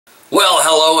Well,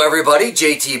 hello everybody,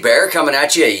 JT Bear coming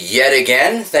at you yet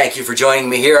again. Thank you for joining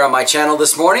me here on my channel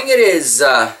this morning. It is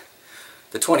the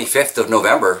 25th of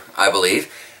November, I believe.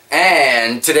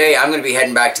 And today I'm going to be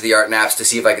heading back to the Art Naps to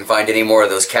see if I can find any more of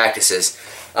those cactuses.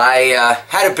 I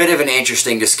had a bit of an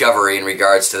interesting discovery in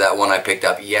regards to that one I picked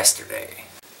up yesterday.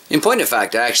 In point of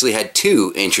fact, I actually had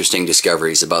two interesting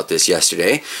discoveries about this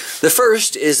yesterday. The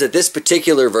first is that this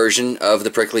particular version of the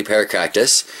prickly pear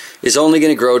cactus is only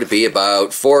going to grow to be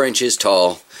about 4 inches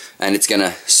tall, and it's going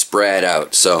to spread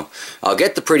out. So I'll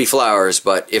get the pretty flowers,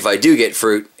 but if I do get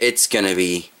fruit, it's going to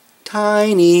be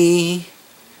tiny.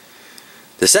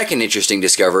 The second interesting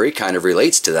discovery kind of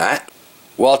relates to that.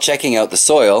 While checking out the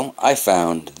soil, I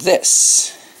found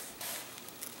this.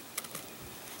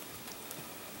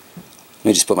 Let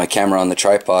me just put my camera on the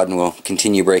tripod and we'll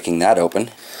continue breaking that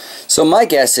open. So my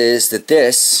guess is that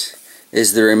this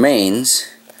is the remains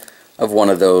of one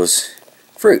of those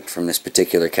fruit from this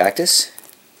particular cactus.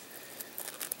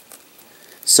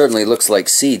 Certainly looks like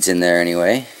seeds in there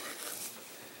anyway.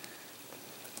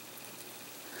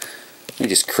 Let me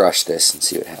just crush this and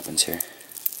see what happens here.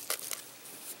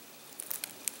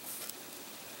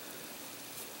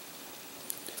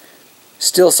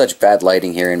 Still such bad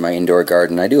lighting here in my indoor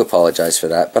garden. I do apologize for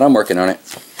that, but I'm working on it.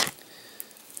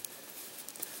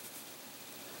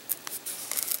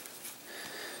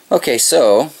 Okay,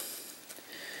 so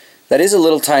that is a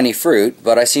little tiny fruit,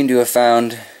 but I seem to have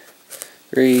found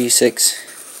 3,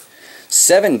 6,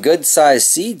 7 good-sized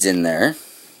seeds in there.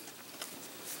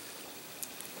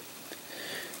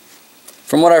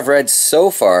 From what I've read so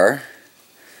far,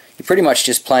 you pretty much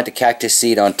just plant a cactus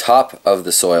seed on top of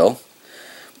the soil.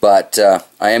 But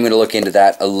I am going to look into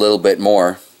that a little bit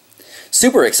more.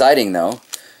 Super exciting though.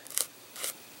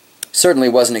 Certainly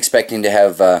wasn't expecting to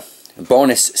have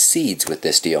bonus seeds with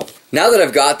this deal. Now that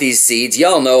I've got these seeds,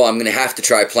 y'all know I'm going to have to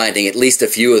try planting at least a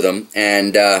few of them.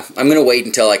 And I'm going to wait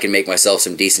until I can make myself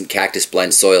some decent cactus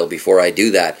blend soil before I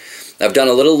do that. I've done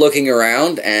a little looking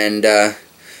around and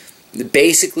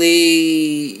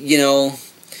basically, you know,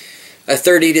 a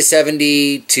 30 to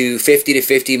 70 to 50 to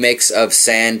 50 mix of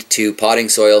sand to potting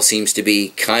soil seems to be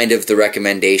kind of the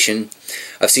recommendation.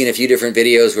 I've seen a few different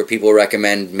videos where people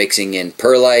recommend mixing in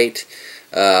perlite,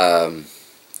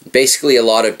 basically a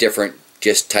lot of different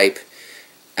just type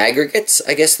aggregates,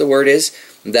 I guess the word is,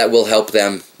 that will help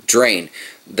them drain.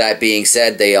 That being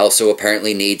said, they also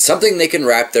apparently need something they can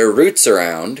wrap their roots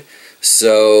around,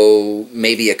 so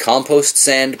maybe a compost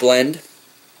sand blend.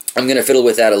 I'm going to fiddle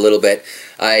with that a little bit.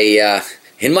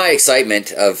 In my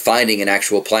excitement of finding an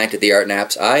actual plant at the Art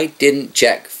Naps, I didn't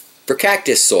check for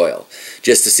cactus soil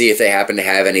just to see if they happen to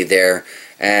have any there.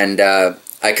 And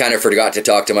I kind of forgot to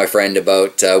talk to my friend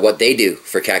about what they do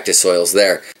for cactus soils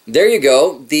there. There you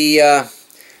go. The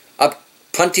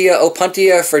Opuntia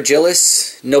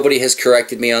fragilis. Nobody has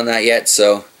corrected me on that yet,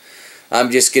 so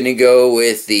I'm just going to go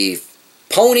with the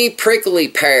pony prickly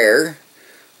pear.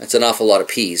 That's an awful lot of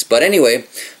peas. But anyway,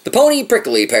 the pony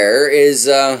prickly pear is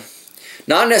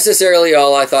not necessarily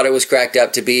all I thought it was cracked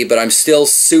up to be, but I'm still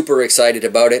super excited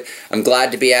about it. I'm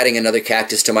glad to be adding another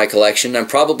cactus to my collection. I'm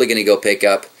probably going to go pick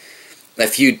up a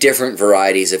few different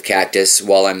varieties of cactus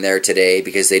while I'm there today,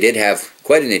 because they did have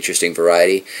quite an interesting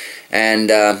variety. And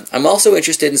I'm also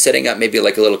interested in setting up maybe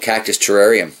like a little cactus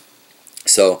terrarium.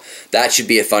 So that should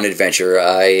be a fun adventure.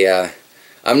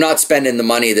 I'm not spending the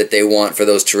money that they want for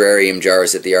those terrarium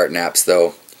jars at the Art Naps,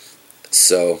 though.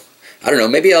 So, I don't know,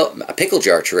 maybe a pickle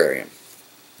jar terrarium.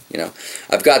 You know,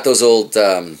 I've got those old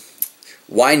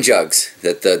wine jugs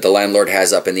that the landlord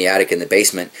has up in the attic in the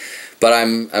basement. But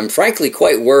I'm frankly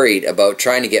quite worried about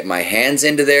trying to get my hands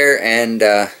into there, and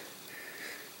I've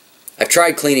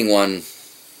tried cleaning one.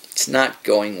 It's not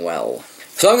going well.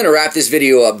 So I'm going to wrap this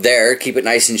video up there, keep it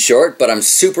nice and short, but I'm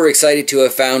super excited to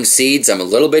have found seeds. I'm a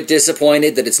little bit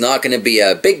disappointed that it's not going to be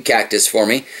a big cactus for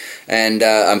me, and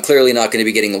I'm clearly not going to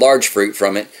be getting large fruit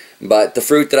from it, but the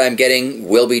fruit that I'm getting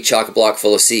will be chock-a-block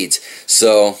full of seeds.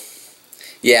 So,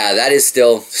 yeah, that is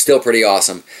still pretty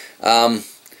awesome.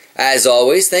 As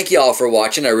always, thank you all for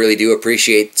watching. I really do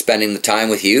appreciate spending the time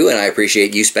with you, and I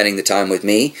appreciate you spending the time with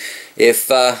me.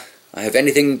 If I have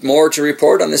anything more to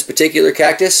report on this particular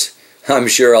cactus, I'm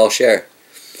sure I'll share.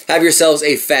 Have yourselves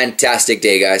a fantastic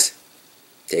day, guys.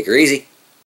 Take her easy.